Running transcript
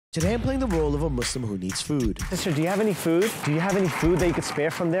Today I'm playing the role of a Muslim who needs food. Sister, do you have any food? Do you have any food that you could spare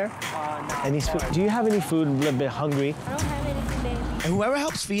from there? No. Do you have any food, a little bit hungry? I don't have any today. And whoever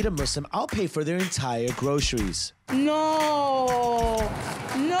helps feed a Muslim, I'll pay for their entire groceries. No!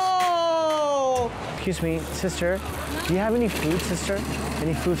 No! Excuse me, sister, do you have any food, sister?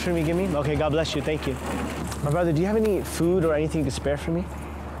 Any food for me, give me? Okay, God bless you, thank you. My brother, do you have any food or anything you could spare for me?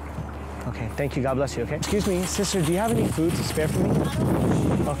 Okay, thank you, God bless you, okay? Excuse me, sister, do you have any food to spare for me?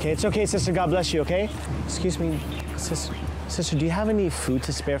 Okay, it's okay, sister, God bless you, okay? Excuse me, sister, do you have any food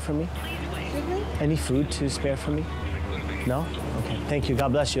to spare for me? Any food to spare for me? No? Okay, thank you,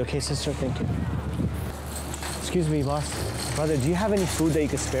 God bless you, okay, sister, thank you. Excuse me, boss. Brother, do you have any food that you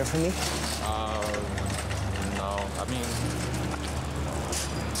could spare for me? No, I mean...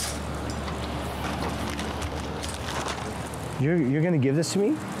 You're gonna give this to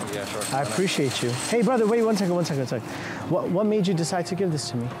me? Yeah, sure. I appreciate you. Hey, brother, wait one second. What made you decide to give this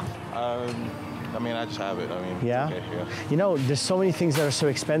to me? I mean, I just have it. I mean, Yeah? okay, yeah. You know, there's so many things that are so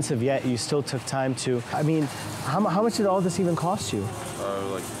expensive, yet you still took time to, I mean, how much did all this even cost you?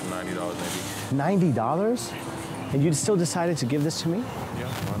 Like $90 maybe. $90? And you still decided to give this to me?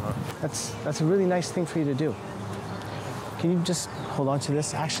 Yeah, why not? That's a really nice thing for you to do. Can you just hold on to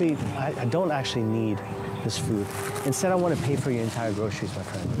this? Actually, I don't actually need this food. Instead, I want to pay for your entire groceries, my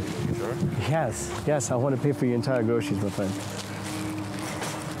friend. You sure? Yes, I want to pay for your entire groceries, my friend.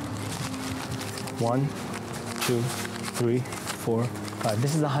 1, 2, 3, 4, 5.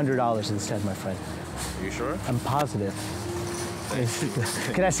 This is $100 instead, my friend. You sure? I'm positive.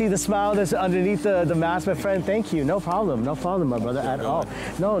 Can I see the smile that's underneath the mask, my friend? Thank you. No problem, my brother, at all.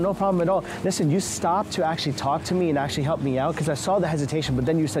 No problem at all. Listen, you stopped to actually talk to me and actually help me out because I saw the hesitation, but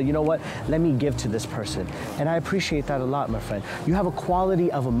then you said, you know what, let me give to this person. And I appreciate that a lot, my friend. You have a quality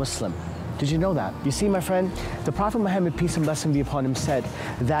of a Muslim. Did you know that? You see, my friend, the Prophet Muhammad, peace and blessing be upon him, said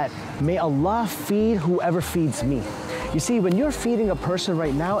that may Allah feed whoever feeds me. You see, when you're feeding a person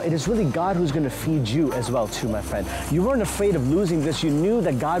right now, it is really God who's going to feed you as well too, my friend. You weren't afraid of losing this. You knew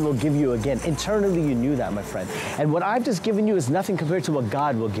that God will give you again. Internally, you knew that, my friend. And what I've just given you is nothing compared to what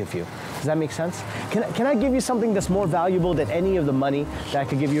God will give you. Does that make sense? Can I give you something that's more valuable than any of the money that I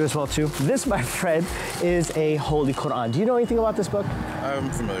could give you as well too? This, my friend, is a Holy Quran. Do you know anything about this book?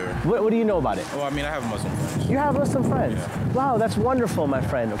 I'm familiar. What do you know about it? Oh, I mean, I have Muslim friends. You have Muslim friends? Yeah. Wow, that's wonderful, my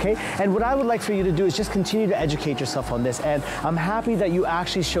friend, okay? And what I would like for you to do is just continue to educate yourself on this. And I'm happy that you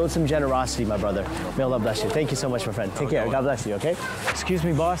actually showed some generosity, my brother. May Allah bless you. Thank you so much, my friend. Take care. God bless you, okay? Excuse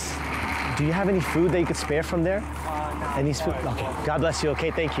me, boss. Do you have any food that you could spare from there? No. Any food? Okay. God bless you,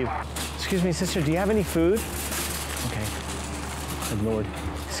 okay? Thank you. Excuse me, sister, do you have any food? Okay. Ignored.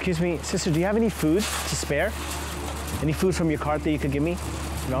 Excuse me, sister, do you have any food to spare? Any food from your cart that you could give me?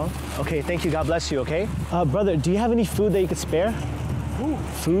 No? Okay, thank you. God bless you, okay? Brother, do you have any food that you could spare?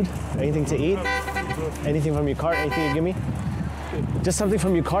 Food? Anything to eat? Anything from your cart? Anything you give me? Just something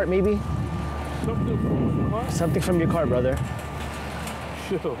from your cart, maybe? Something from your cart? Something from your cart, brother.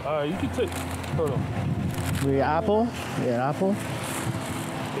 Sure. You can take. Hold on. Your apple? Yeah, apple.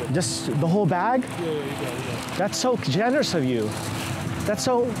 Just the whole bag? Yeah, you got it. That's so generous of you. That's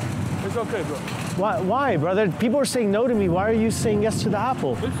so... It's okay, bro. Why, brother? People are saying no to me. Why are you saying yes to the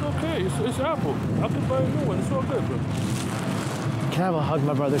apple? It's okay. It's apple. I can buy a new one. It's okay, bro. Can I have a hug,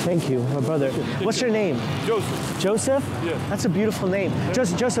 my brother? Thank you, my brother. What's your name? Joseph. Joseph? Yeah. That's a beautiful name.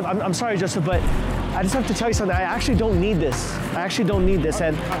 Joseph, I'm sorry, Joseph, but I just have to tell you something. I actually don't need this. I actually don't need this.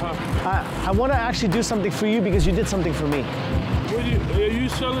 And I want to actually do something for you because you did something for me. Are you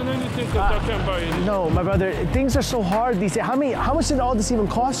selling anything? Because I can't buy anything. No, my brother. Things are so hard these days. How much did all this even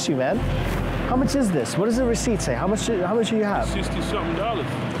cost you, man? How much is this? What does the receipt say? How much do you have? $60-something.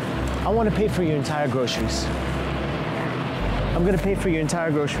 I want to pay for your entire groceries. I'm going to pay for your entire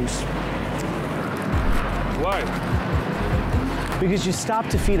groceries. Why? Because you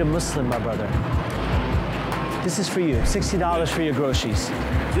stopped to feed a Muslim, my brother. This is for you. $60 for your groceries.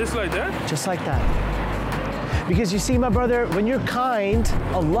 Just like that? Just like that. Because you see, my brother, when you're kind,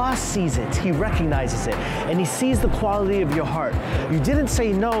 Allah sees it. He recognizes it. And He sees the quality of your heart. You didn't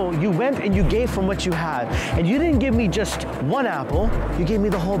say no. You went and you gave from what you had. And you didn't give me just one apple. You gave me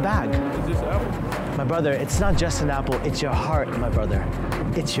the whole bag. Is this apple? My brother, it's not just an apple. It's your heart, my brother.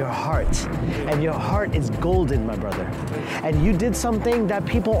 It's your heart. And your heart is golden, my brother. And you did something that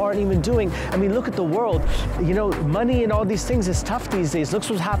people aren't even doing. I mean, look at the world. You know, money and all these things is tough these days. Look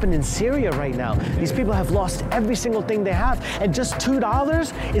what's happened in Syria right now. These people have lost every single thing they have. And just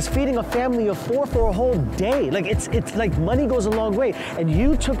 $2 is feeding a family of 4 for a whole day. Like, it's like money goes a long way. And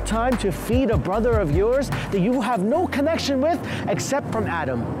you took time to feed a brother of yours that you have no connection with except from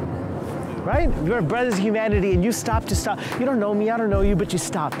Adam. right? We're brothers in humanity, and you stopped to stop. You don't know me, I don't know you, but you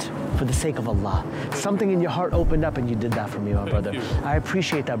stopped for the sake of Allah. Something in your heart opened up, and you did that for me, my brother. I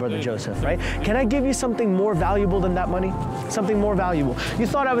appreciate that, Brother Joseph, right? Can I give you something more valuable than that money? Something more valuable. You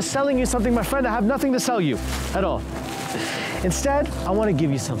thought I was selling you something, my friend. I have nothing to sell you at all. Instead, I want to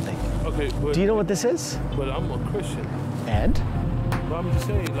give you something. Okay, but, Do you know what this is? But I'm a Christian. And? But I'm just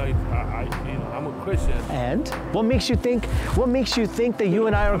saying, like, I'm a Christian. And? What makes you think that you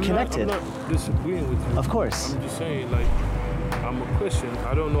and I are connected? I'm not disagreeing with you. Of course. I'm just saying, like, I'm a Christian.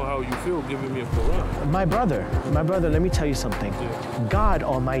 I don't know how you feel giving me a Quran. My brother, let me tell you something. Yeah. God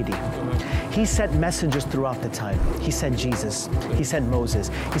Almighty, He sent messengers throughout the time. He sent Jesus, He sent Moses,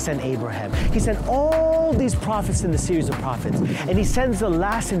 He sent Abraham. He sent all these prophets in the series of prophets. And He sends the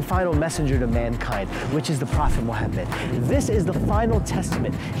last and final messenger to mankind, which is the Prophet Muhammad. This is the final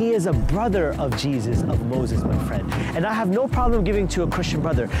testament. He is a brother of Jesus, of Moses, my friend. And I have no problem giving to a Christian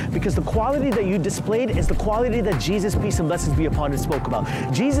brother, because the quality that you displayed is the quality that Jesus, peace and blessings be upon him, spoke about.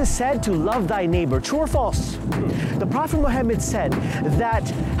 Jesus said to love thy neighbor. True or false? The Prophet Muhammad said that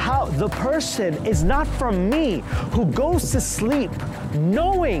how the person is not from me who goes to sleep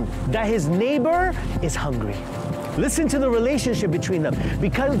knowing that his neighbor is hungry. Listen to the relationship between them,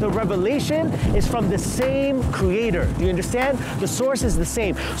 because the revelation is from the same creator. Do you understand? The source is the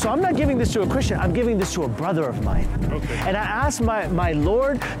same. So I'm not giving this to a Christian, I'm giving this to a brother of mine. Okay. And I ask my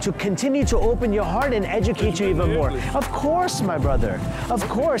Lord to continue to open your heart and educate you even more. Of course, my brother, of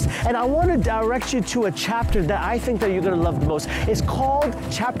course. And I want to direct you to a chapter that I think that you're going to love the most. It's called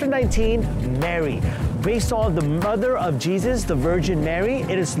chapter 19, Mary. Based on the mother of Jesus, the Virgin Mary.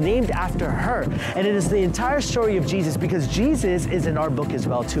 It is named after her. And it is the entire story of Jesus, because Jesus is in our book as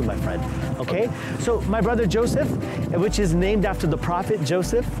well too, my friend. Okay? So my brother Joseph, which is named after the prophet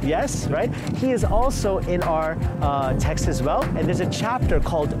Joseph, yes, right? He is also in our text as well. And there's a chapter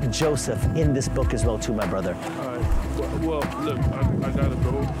called Joseph in this book as well too, my brother. All right. Well, look, I gotta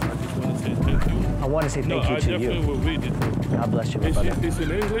go. I just want to say thank you. I want to say thank you to you. I definitely will read it. God bless you, my brother. It's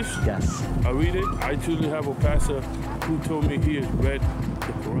in English? Yes. I read it. I truly have a pastor who told me he has read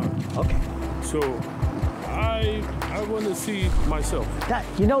the Quran. Okay. So I want to see myself.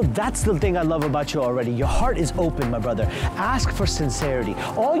 That's the thing I love about you already. Your heart is open, my brother. Ask for sincerity.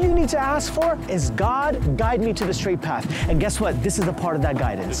 All you need to ask for is, God, guide me to the straight path. And guess what? This is a part of that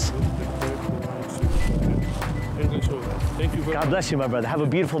guidance. Thank you very much. God bless you, my brother. Have a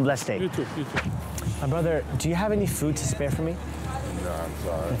beautiful and blessed day. You too. You too. My brother, do you have any food to spare for me? No, I'm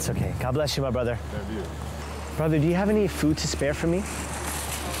sorry. It's okay. God bless you, my brother. Thank you. Brother, do you have any food to spare for me?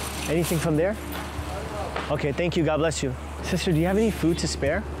 Anything from there? Okay, thank you. God bless you. Sister, do you have any food to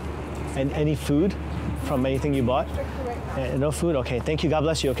spare? And any food from anything you bought? No food? Okay, thank you. God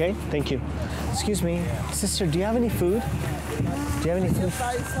bless you, okay? Thank you. Excuse me. Sister, do you have any food? Do you have any food?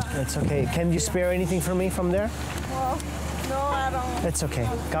 It's okay. Can you spare anything for me from there? No, I don't. It's okay.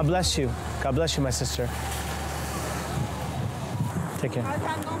 God bless you. God bless you, my sister. Take care. I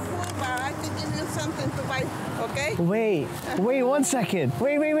have no food, but I can give you something to buy, okay? Wait 1 second.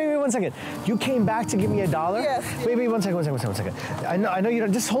 Wait 1 second. You came back to give me $1? Yes. Wait 1 second. I know you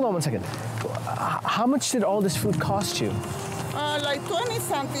don't, just hold on 1 second. How much did all this food cost you? Like 20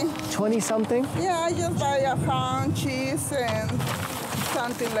 something. 20 something? Yeah, I just buy a pound, cheese, and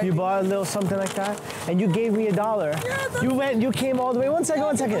something like You that. bought a little something like that? And you gave me $1. Yeah, you came all the way. 1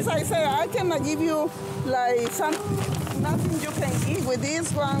 second. Because I say I cannot give you like nothing you can eat with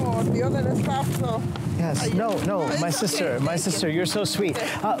this one or the other stuff, so. Yes, no, it's my okay. sister, you're so sweet.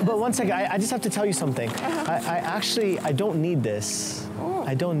 But 1 second, I just have to tell you something. I don't need this. Oh.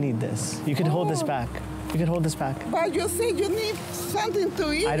 I don't need this. You can hold this back. You can hold this back. But you say you need something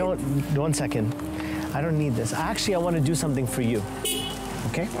to eat. 1 second. I don't need this. Actually, I want to do something for you.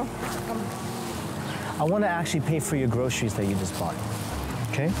 Okay? I want to actually pay for your groceries that you just bought.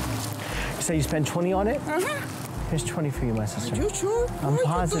 Okay? You say you spent 20 on it? Here's 20 for you, my sister. You sure? I'm Why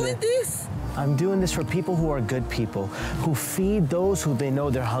positive. you doing this? I'm doing this for people who are good people, who feed those who they know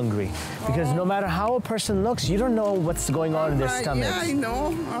they're hungry. Because no matter how a person looks, you don't know what's going on in their stomachs. Yeah, I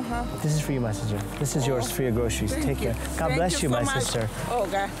know. This is for you, my sister. This is yours for your groceries. Thank Take you. care. God Thank bless you, so my much. sister. Oh,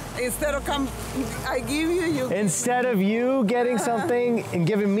 God. Instead of I give you, you give Instead of you getting something and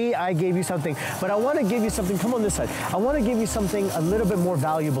giving me, I gave you something. But I want to give you something. Come on this side. I want to give you something a little bit more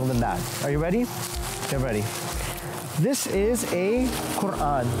valuable than that. Are you ready? Get ready. This is a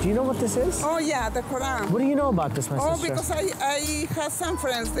Quran. Do you know what this is? Oh, yeah, the Quran. What do you know about this, my sister? Oh, because I have some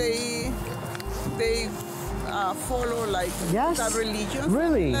friends, they follow like that religion.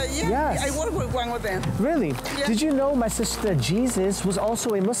 Really? Yeah, Yes. I work with one of them. Really? Yeah. Did you know, my sister, that Jesus was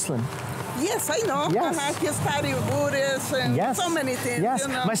also a Muslim? Yes, I know. Yes. He studied Buddhist and Yes. so many things. Yes.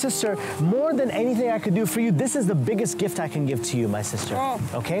 You know? My sister, more than anything I could do for you, this is the biggest gift I can give to you, my sister. Oh.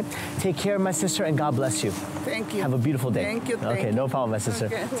 Okay? Take care, my sister, and God bless you. Thank you. Have a beautiful day. Thank you. Okay, Thank no you. problem, my sister.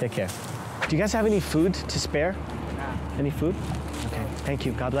 Okay. Take care. Do you guys have any food to spare? Any food? Okay, thank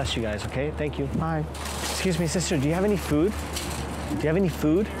you. God bless you guys, okay? Thank you. Bye. Excuse me, sister, do you have any food? Do you have any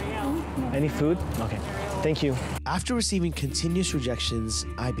food? Any food? Okay. Thank you. After receiving continuous rejections,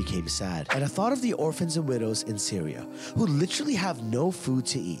 I became sad. And I thought of the orphans and widows in Syria, who literally have no food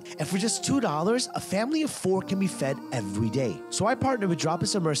to eat. And for just $2, a family of 4 can be fed every day. So I partnered with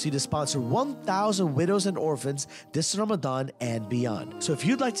Droplets of Mercy to sponsor 1,000 widows and orphans this Ramadan and beyond. So if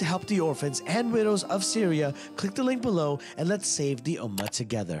you'd like to help the orphans and widows of Syria, click the link below and let's save the Ummah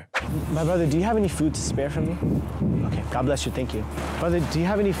together. My brother, do you have any food to spare for me? Okay, God bless you, thank you. Brother, do you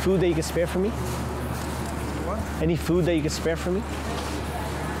have any food that you can spare for me? Any food that you could spare for me?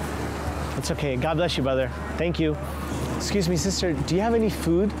 It's okay. God bless you, brother. Thank you. Excuse me, sister. Do you have any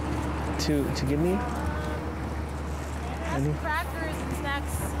food to give me? Some crackers and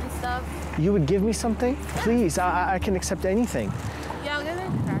snacks and stuff. You would give me something? Please, I can accept anything. Yeah, I'll give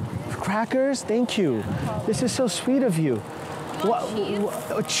them crackers. Crackers? Thank you. This is so sweet of you.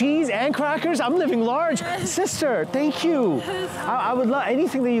 Cheese and crackers? I'm living large. Sister, thank you. I would love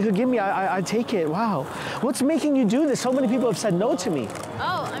anything that you could give me. I'd take it. Wow. What's making you do this? So many people have said no to me.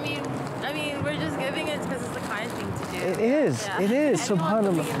 Oh, I mean, we're just giving it because it's the kind thing to do. It is. Yeah. It is.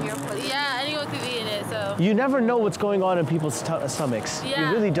 SubhanAllah. Yeah, anyone could be in it, so. You never know what's going on in people's stomachs. Yeah,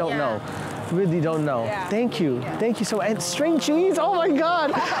 You really don't know. Really don't know. Yeah. Thank you. Thank you so much. And string cheese, oh my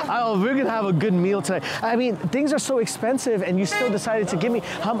God. Oh, we're gonna have a good meal tonight. I mean, things are so expensive and you still decided to give me,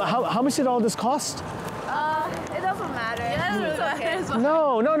 how much did all this cost? It doesn't matter. Yeah, it doesn't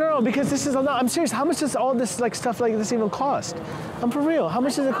matter. No, because this is a lot. I'm serious, how much does all this stuff like this even cost? I'm for real, how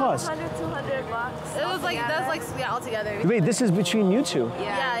much does it cost? 100, 200 bucks. It was like, that's like, yeah, all together. Wait, this is between you two?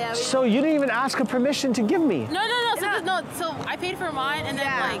 Yeah. So you didn't even ask her permission to give me? No. So I paid for mine, and then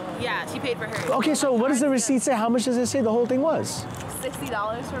she paid for hers. Okay, so what does the receipt say? How much does it say the whole thing was?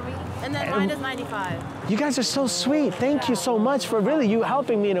 $60 for me, and then mine is $95. You guys are so sweet. Thank you so much for really you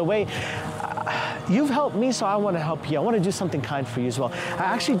helping me in a way. You've helped me, so I want to help you. I want to do something kind for you as well. I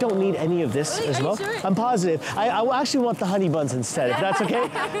actually don't need any of this as well. Sure? I'm positive. I actually want the honey buns instead, if that's okay.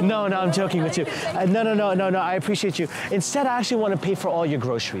 No, I'm joking with you. No, I appreciate you. Instead, I actually want to pay for all your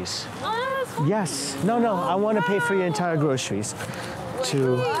groceries. Oh, that's fine. Yes. No, I want to pay for your entire groceries.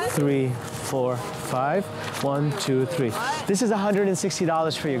 2, 3, 4, 5. 1, 2, 3. This is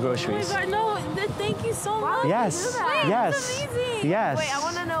 $160 for your groceries. Oh my God, no, thank you so much. Yes. Wait, Yes. that's amazing. Yes. Wait, I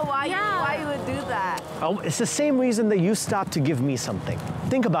want to know why you would do that. Oh, it's the same reason that you stopped to give me something.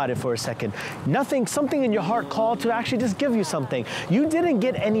 Think about it for a second. Something in your heart called to actually just give you something. You didn't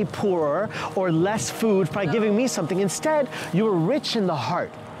get any poorer or less food by giving me something. Instead, you were rich in the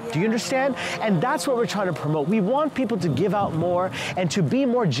heart. Do you understand? And that's what we're trying to promote. We want people to give out more and to be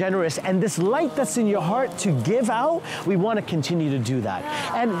more generous. And this light that's in your heart to give out, we want to continue to do that.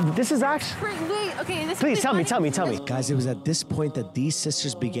 And this is actually... Wait, okay. Please, tell me. Guys, it was at this point that these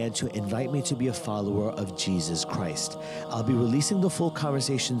sisters began to invite me to be a follower of Jesus Christ. I'll be releasing the full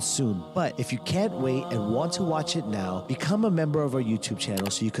conversation soon, but if you can't wait and want to watch it now, become a member of our YouTube channel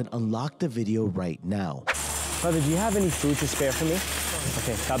so you can unlock the video right now. Brother, do you have any food to spare for me?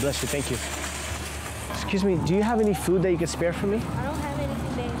 Okay, God bless you, thank you. Excuse me, do you have any food that you could spare for me? I don't have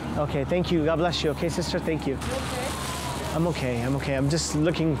anything there. Okay, thank you, God bless you. Okay, sister, thank you. I'm okay. I'm just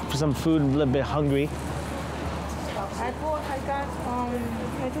looking for some food, a little bit hungry.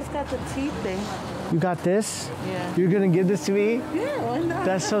 I just got the tea thing. You got this? Yeah. You're gonna give this to me? Yeah, why not?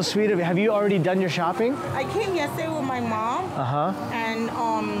 That's so sweet of you. Have you already done your shopping? I came yesterday with my mom. And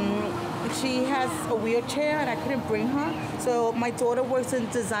she has a wheelchair and I couldn't bring her. So my daughter works in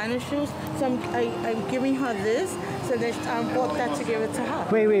designer shoes. So I'm giving her this. So then I bought that to give it to her.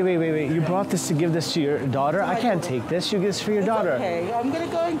 Wait. You brought this to give this to your daughter? I can't take this. You give this for your daughter. Okay, I'm gonna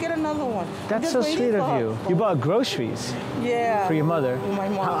go and get another one. That's so sweet of you. You bought groceries Yeah. for your mother. For my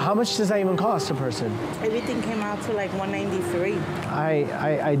mom. How much does that even cost a person? Everything came out to like $193.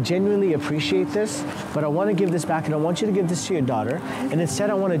 I genuinely appreciate this, but I want to give this back and I want you to give this to your daughter. And instead,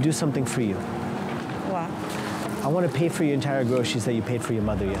 I want to do something for you. What? I want to pay for your entire groceries that you paid for your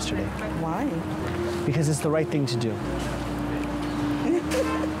mother yesterday. Why? Because it's the right thing to do.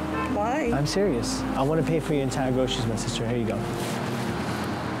 Why? I'm serious. I want to pay for your entire groceries, my sister. Here you go.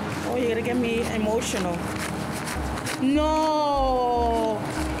 Oh, you're gonna get me emotional. No!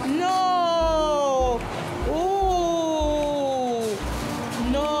 Ooh!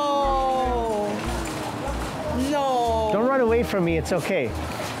 No! Don't run away from me. It's okay.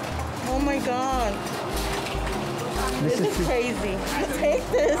 Oh my God. This is crazy. Take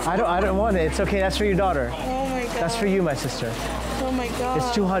this. I don't want it. It's okay. That's for your daughter. Oh my God. That's for you, my sister. Oh my God.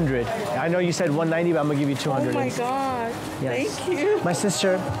 It's 200. I know you said 190, but I'm gonna give you 200. Oh my God. Yes. Thank you. My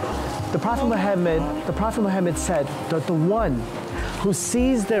sister, the Prophet Muhammad said that the one who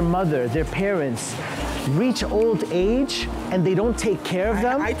sees their mother, their parents, reach old age and they don't take care of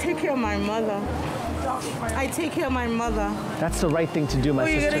them. I take care of my mother. I take care of my mother. That's the right thing to do, my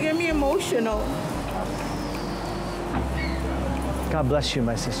sister. You're gonna get me emotional. God bless you,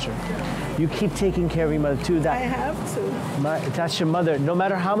 my sister. You keep taking care of your mother too. I have to. That's your mother. No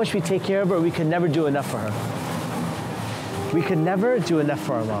matter how much we take care of her, we can never do enough for her. We can never do enough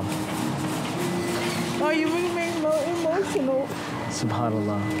for our mom. Oh, you make me emotional.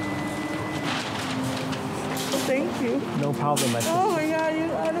 Subhanallah. Thank you. No problem, my sister. Oh my God,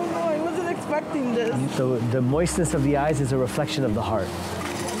 I don't know. I wasn't expecting this. The moistness of the eyes is a reflection of the heart.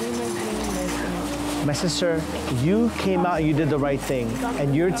 My sister, you came out and you did the right thing,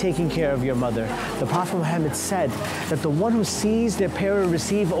 and you're taking care of your mother. The Prophet Muhammad said that the one who sees their parent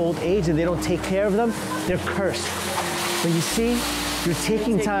receive old age and they don't take care of them, they're cursed. But you see, you're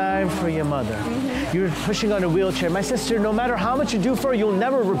taking time for your mother. You're pushing on a wheelchair. My sister, no matter how much you do for her, you'll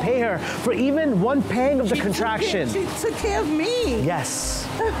never repay her for even one pang of the contraction. She took care of me. Yes.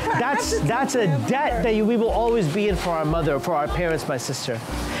 That's a debt that we will always be in for our mother, for our parents, my sister.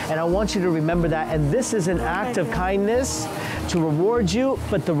 And I want you to remember that. And this is an act of kindness to reward you,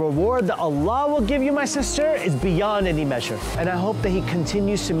 but the reward that Allah will give you, my sister, is beyond any measure. And I hope that He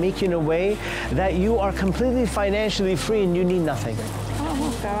continues to make you in a way that you are completely financially free and you need nothing.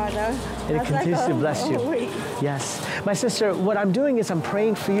 Oh God. And it continues to bless you. Yes. My sister, what I'm doing is I'm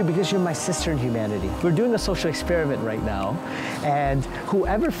praying for you because you're my sister in humanity. We're doing a social experiment right now, and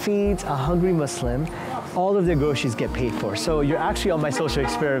whoever feeds a hungry Muslim, all of their groceries get paid for. So you're actually on my social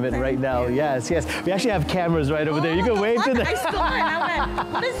experiment right now. Yes, yes. We actually have cameras right over there. You can wave to them. I saw it. I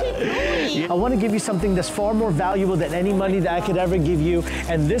went, what is he doing? I want to give you something that's far more valuable than any money that I could ever give you.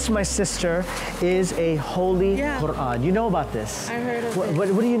 And this, my sister, is a holy Quran. You know about this? I heard of it.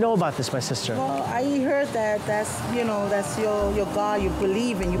 What do you know about this, my sister? Well, I heard that that's your God. You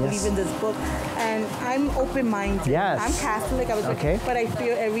believe in. You believe in this book. And I'm open-minded. Yes. I'm Catholic. I was okay. But I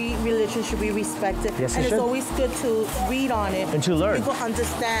feel every religion should be respected. Yes, and it's always good to read on it. And to learn. People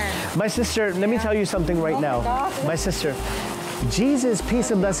understand. My sister, let me tell you something right now. My sister, Jesus,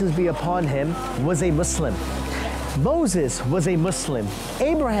 peace and blessings be upon him, was a Muslim. Moses was a Muslim.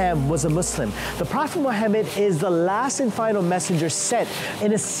 Abraham was a Muslim. The Prophet Muhammad is the last and final messenger sent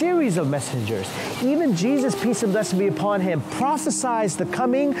in a series of messengers. Even Jesus, peace and blessing be upon him, prophesied the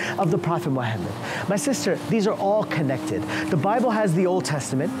coming of the Prophet Muhammad. My sister, these are all connected. The Bible has the Old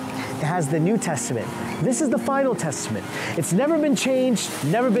Testament. It has the New Testament. This is the final testament. It's never been changed,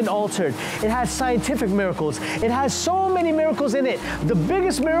 never been altered. It has scientific miracles. It has so many miracles in it. The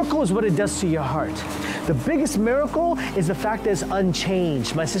biggest miracle is what it does to your heart. The biggest miracle is the fact that it's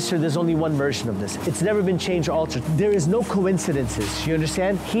unchanged. My sister, there's only one version of this. It's never been changed or altered. There is no coincidences. You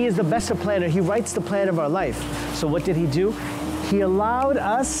understand? He is the best of planner. He writes the plan of our life. So what did he do? He allowed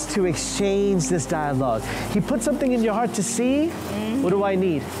us to exchange this dialogue. He put something in your heart to see. What do I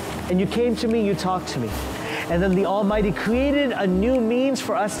need? And you came to me, you talked to me. And then the Almighty created a new means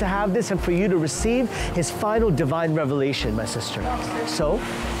for us to have this and for you to receive His final divine revelation, my sister. So,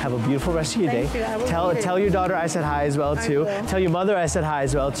 have a beautiful rest of your day. Tell your daughter I said hi as well too. Tell your mother I said hi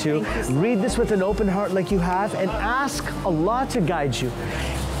as well too. Read this with an open heart like you have and ask Allah to guide you.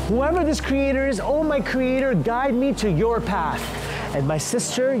 Whoever this creator is, oh my creator, guide me to your path. And my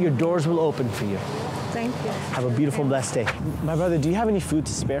sister, your doors will open for you. Thank you. Have a beautiful, blessed day. My brother, do you have any food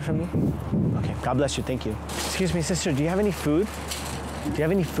to spare for me? Okay, God bless you, thank you. Excuse me, sister, do you have any food? Do you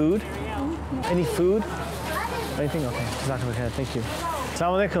have any food? Any food? Anything? Okay, thank you.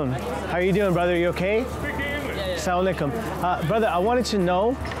 Assalamu alaikum. How are you doing, brother? You okay? Assalamu alaikum. Brother, I wanted to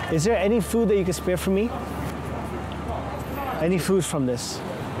know, is there any food that you could spare for me? Any food from this?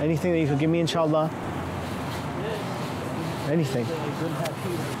 Anything that you could give me, inshallah? Anything?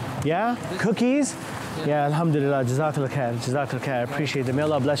 Yeah? Cookies? Yeah, alhamdulillah, jazakallah khair, jazakallah khair. I appreciate it. May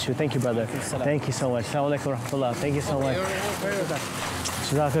Allah bless you. Thank you, brother. Thank you so much. Assalamu alaikum wa rahmatullah. Thank you so much.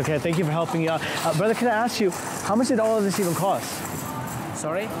 Jazakallah khair. Thank you for helping me out. Brother, can I ask you, how much did all of this even cost?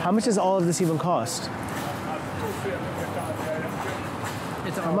 Sorry? How much does all of this even cost?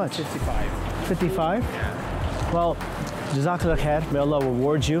 It's how much? 55. 55? Well, jazakallah khair. May Allah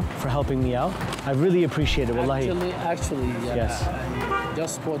reward you for helping me out. I really appreciate it. Wallahi. Actually, yes.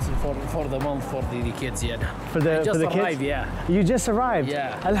 Just bought for the month for the kids, yeah. For the arrived, kids? Yeah. You just arrived?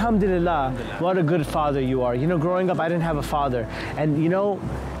 Yeah. Alhamdulillah. What a good father you are. You know, growing up, I didn't have a father. And you know,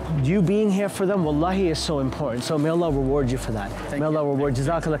 you being here for them, wallahi, is so important. So may Allah reward you for that. May Allah reward you.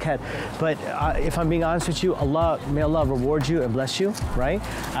 Jazakallah khair. But if I'm being honest with you, may Allah reward you and bless you, right?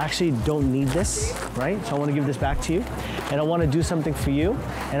 I actually don't need this, right? So I want to give this back to you. And I want to do something for you.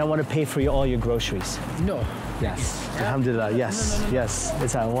 And I want to pay for all your groceries. No. Yes. Alhamdulillah. Yes. No. Yes.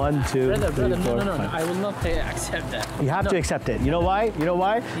 It's at 1, 2, Brother, 3, 4, no. 5. I will not accept that. You have to accept it. You know why? You know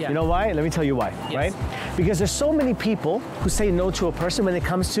why? Yeah. You know why? Let me tell you why, right? Because there's so many people who say no to a person when it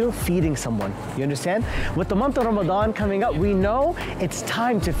comes to feeding someone. You understand? With the month of Ramadan coming up, we know it's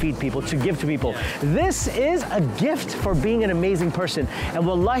time to feed people, to give to people. This is a gift for being an amazing person. And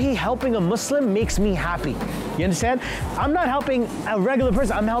wallahi, helping a Muslim makes me happy. You understand? I'm not helping a regular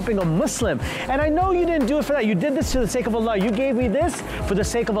person, I'm helping a Muslim. And I know you didn't do it for that. You did this to the sake of Allah. You gave me this for the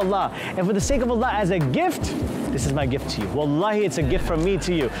sake of Allah. And for the sake of Allah, as a gift, this is my gift to you. Wallahi, it's a gift from me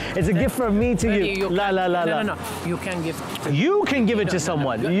to you. It's a gift from me to you. No. You can give. You can give it to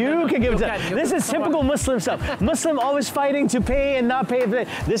someone. You can give it to. This is typical Muslim stuff. Muslim always fighting to pay and not pay.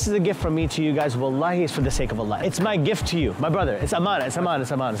 This is a gift from me to you guys. Wallahi, it's for the sake of Allah. It's my gift to you, my brother. It's amana. It's amana.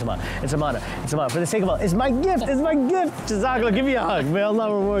 It's amana. It's amana. It's amana. It's amana. For the sake of Allah. It's my gift. It's my gift. Jazakallah. Give me a hug. May Allah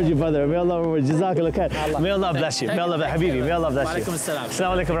reward you, brother. May Allah reward you. Jazakallah khair. May Allah bless you. May Allah bless you. Habibi. May Allah bless you.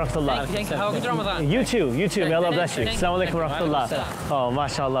 Assalamu alaikum wa rahmatullah. Thank you. Have a good Ramadan. You too. You too. May Allah bless you. Assalamu alaikum wa rahmatullah. Oh,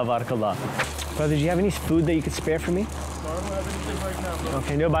 mashallah, barakallah. Brother, do you have any food that you could spare for me? I don't have anything right now, brother.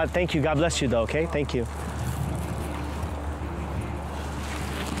 Okay, no, but thank you. God bless you, though, okay? Thank you.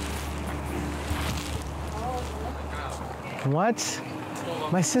 What?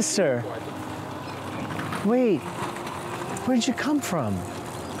 My sister. Wait, where did you come from?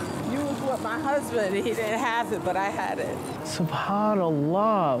 You was with my husband. He didn't have it, but I had it.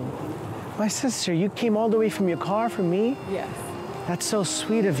 Subhanallah. My sister, you came all the way from your car for me? Yes. That's so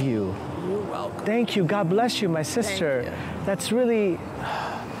sweet of you. You're welcome. Thank you. God bless you, my sister. Thank you. That's really...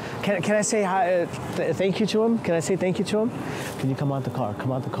 Can I say hi, thank you to him? Can I say thank you to him? Can you come out the car?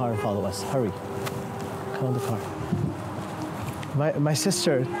 Come out the car and follow us. Hurry. Come out the car. My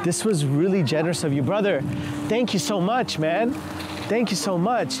sister, this was really generous of you. Brother, thank you so much, man. Thank you so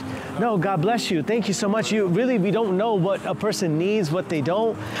much. No, God bless you. Thank you so much. We don't know what a person needs, what they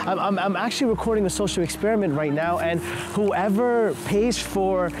don't. I'm actually recording a social experiment right now, and whoever pays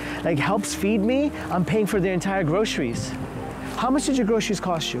for, helps feed me, I'm paying for their entire groceries. How much did your groceries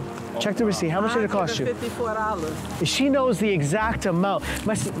cost you? Check the receipt. How much did it cost you? $54. She knows the exact amount.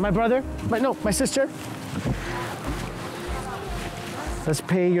 My brother, my sister. Let's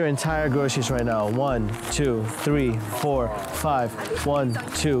pay your entire groceries right now. 1, 2, 3, 4, 5. 1,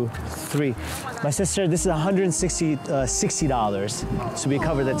 2, 3. My sister, this is $60. So we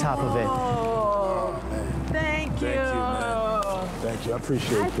cover the top of it. Oh, thank you. Thank you. I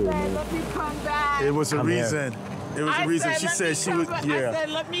appreciate you, man. Let me come back. It was a reason. It was a reason. She said she would. Yeah. I said,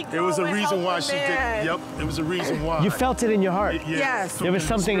 let me go. It was a reason why she did. Yep. It was a reason why. You felt it in your heart. Yes. There was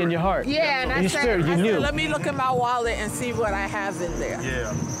something in your heart. Yeah, and in your spirit, you knew. Said, let me look in my wallet and see what I have in there.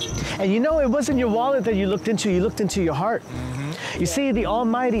 Yeah. And it wasn't your wallet that you looked into your heart. You see, the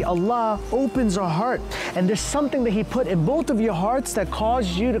Almighty Allah opens our heart, and there's something that He put in both of your hearts that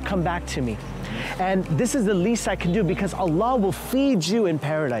caused you to come back to me. And this is the least I can do, because Allah will feed you in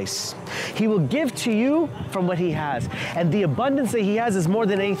paradise. He will give to you from what He has. And the abundance that He has is more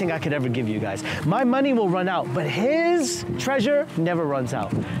than anything I could ever give you guys. My money will run out, but His treasure never runs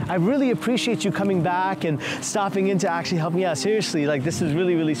out. I really appreciate you coming back and stopping in to actually help me out. Seriously, this is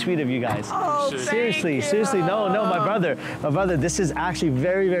really, really sweet of you guys. Oh, seriously. No, my brother, this is actually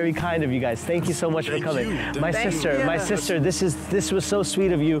very, very kind of you guys. Thank you so much for coming. My sister, this was so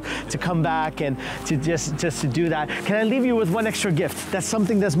sweet of you to come back and to just to do that. Can I leave you with one extra gift? That's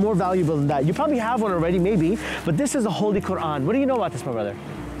something that's more valuable than that. You probably have one already, maybe, but this is a Holy Quran. What do you know about this, my brother?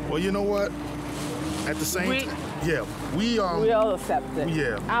 Well, you know what? At the same time, yeah, we all accept it.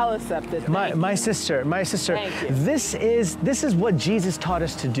 Yeah, I'll accept it. My sister. Thank you. This is what Jesus taught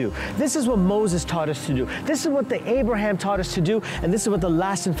us to do. This is what Moses taught us to do. This is what the Abraham taught us to do, and this is what the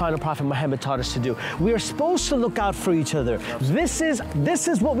last and final prophet Muhammad taught us to do. We are supposed to look out for each other. This is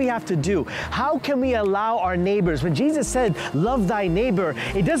what we have to do. How can we allow our neighbors? When Jesus said, "Love thy neighbor,"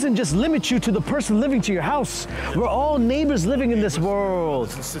 it doesn't just limit you to the person living to your house. We're all neighbors living in this world.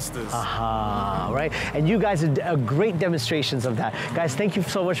 Sisters. Right? And you guys are great demonstrations of that. Guys, thank you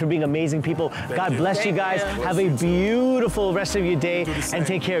so much for being amazing people. God bless you guys. Have a beautiful rest of your day, and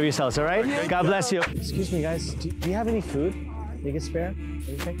take care of yourselves, all right? God bless you. Excuse me, guys. Do you have any food you can spare?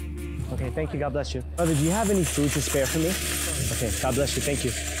 Anything? Okay, thank you. God bless you. Brother, do you have any food to spare for me? Okay, God bless you. Thank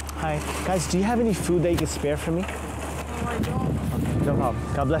you. Hi. Guys, do you have any food that you can spare for me? No, I don't. Okay, no problem.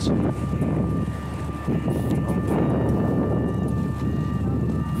 God bless you.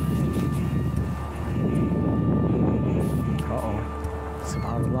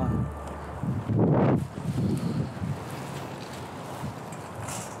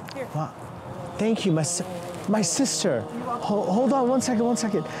 Wow. Thank you, my sister. Hold on 1 second, 1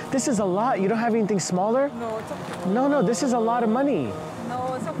 second. This is a lot. You don't have anything smaller? No, it's okay. No, this is a lot of money.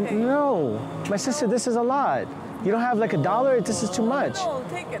 No, it's okay. No, my sister, this is a lot. You don't have like $1? This is too much. No,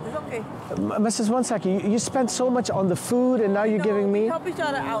 take it. It's okay. My sister, 1 second. You spent so much on the food and now you're giving me? Help each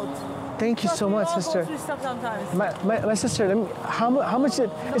other out. Thank you so much, sister. My sister, how much did,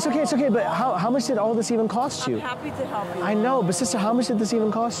 it's okay, but how much did all this even cost you? I'm happy to help you. I know, but sister, how much did this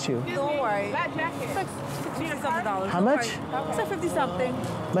even cost you? Don't worry. $60-something. How much? It's like 50-something.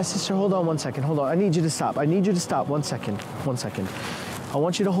 My sister, hold on 1 second, hold on. I need you to stop. 1 second, 1 second. I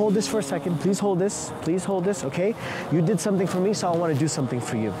want you to hold this for a second. Please hold this, okay? You did something for me, so I want to do something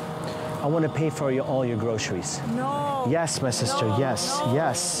for you. I want to pay for all your groceries. No. Yes, my sister, no, yes.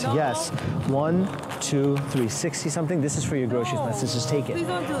 1, 2, 3, 60 something. This is for your groceries, my sisters. Take it. Please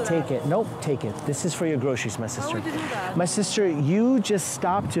don't do that. Take it. Nope, take it. This is for your groceries, my sister. Why would you do that? My sister, you just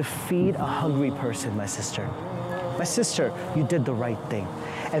stopped to feed a hungry person, my sister. My sister, you did the right thing.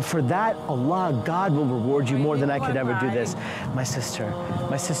 And for that, Allah, God will reward you more than I could ever do this. My sister,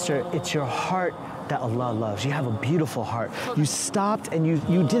 it's your heart that Allah loves. You have a beautiful heart. You stopped and you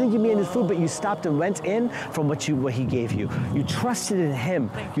didn't give me any food, but you stopped and went in from what He gave you. You trusted in Him.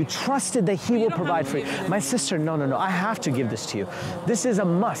 You trusted that He will provide for you. My sister, no. I have to give this to you. This is a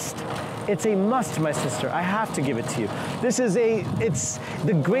must. It's a must, my sister. I have to give it to you. It's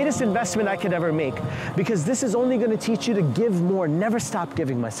the greatest investment I could ever make, because this is only going to teach you to give more. Never stop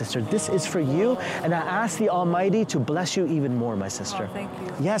giving, my sister. This is for you, and I ask the Almighty to bless you even more, my sister. Oh, thank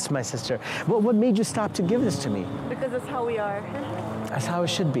you. Yes, my sister. What made you stop to give this to me? Because that's how we are. That's how it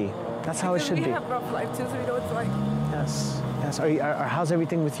should be. That's how it should be. We have rough life too, so we know what it's like. Yes. How's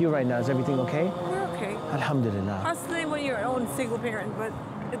everything with you right now? Is everything okay? We're okay. Alhamdulillah. Honestly, when you're your own single parent, but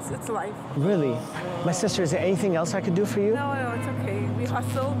it's life. Really? My sister, is there anything else I could do for you? No, it's okay. We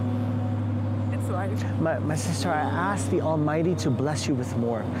hustle. It's life. My sister, I ask the Almighty to bless you with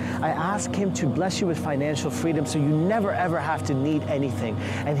more. I ask Him to bless you with financial freedom so you never ever have to need anything.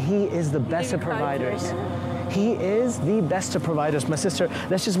 And He is the best of providers. He is the best of providers. My sister,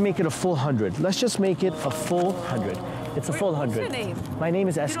 let's just make it a full 100. Let's just make it a full 100. It's a full 100. What's your name? My name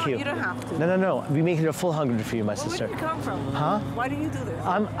is SQ. You don't have to. No. We make it a full 100 for you, my sister. Where did you come from? Huh? Why do you do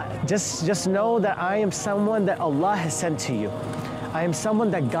this? Just know that I am someone that Allah has sent to you. I am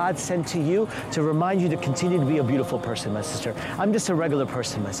someone that God sent to you to remind you to continue to be a beautiful person, my sister. I'm just a regular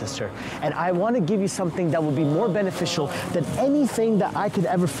person, my sister. And I want to give you something that will be more beneficial than anything that I could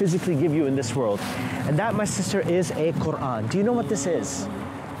ever physically give you in this world. And that, my sister, is a Quran. Do you know what this is?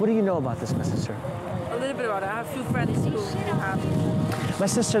 What do you know about this, my sister? A little bit about it. I have a few friends who have. My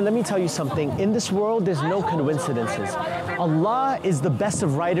sister, let me tell you something. In this world, there's no coincidences. Allah is the best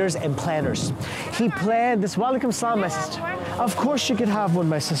of writers and planners. He planned this. Walaikum salam, my sister. Of course you could have one,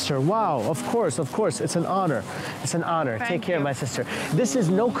 my sister. Wow, of course. It's an honor. It's an honor. Take care, my sister. This is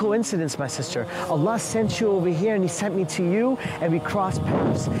no coincidence, my sister. Allah sent you over here and He sent me to you and we crossed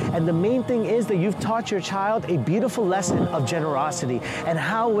paths. And the main thing is that you've taught your child a beautiful lesson of generosity and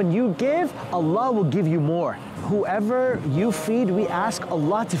how when you give, Allah will give you more. Whoever you feed, we ask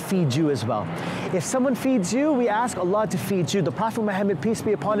Allah to feed you as well. If someone feeds you, we ask Allah to feed you. The Prophet Muhammad, peace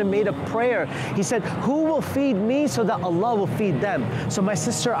be upon him, made a prayer. He said, who will feed me so that Allah will feed them? So my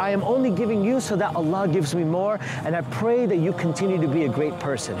sister, I am only giving you so that Allah gives me more, and I pray that you continue to be a great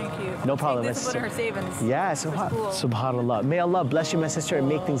person. Thank you. No problem, my sister. sister. Her savings. Yes, subhanallah. May Allah bless you, my sister, and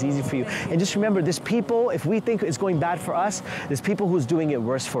make things easy for you. And just remember, there's people, if we think it's going bad for us, there's people who's doing it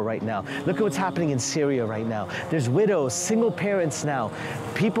worse for right now. Look at what's happening in Syria right now. There's widows, single parents now,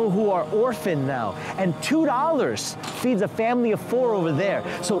 people who are orphaned now, and $2 feeds a family of 4 over there.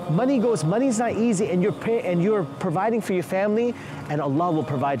 So money's not easy, and you're providing for your family, and Allah will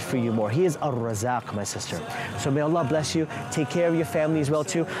provide for you more. He is Ar-Razaq, my sister. So may Allah bless you. Take care of your family as well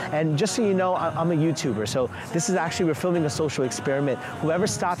too. And just so you know, I'm a YouTuber, so this is actually, we're filming a social experiment. Whoever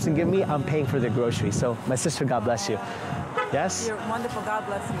stops and give me, I'm paying for their groceries. So my sister, God bless you. Yes? You're wonderful. God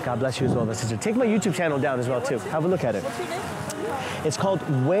bless you. God bless you as well, my sister. Take my YouTube channel down as well too. Have a look at it. What's your name? It's called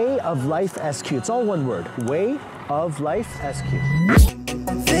Way of Life SQ. It's all one word. Way of Life SQ.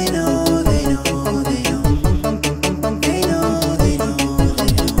 They know.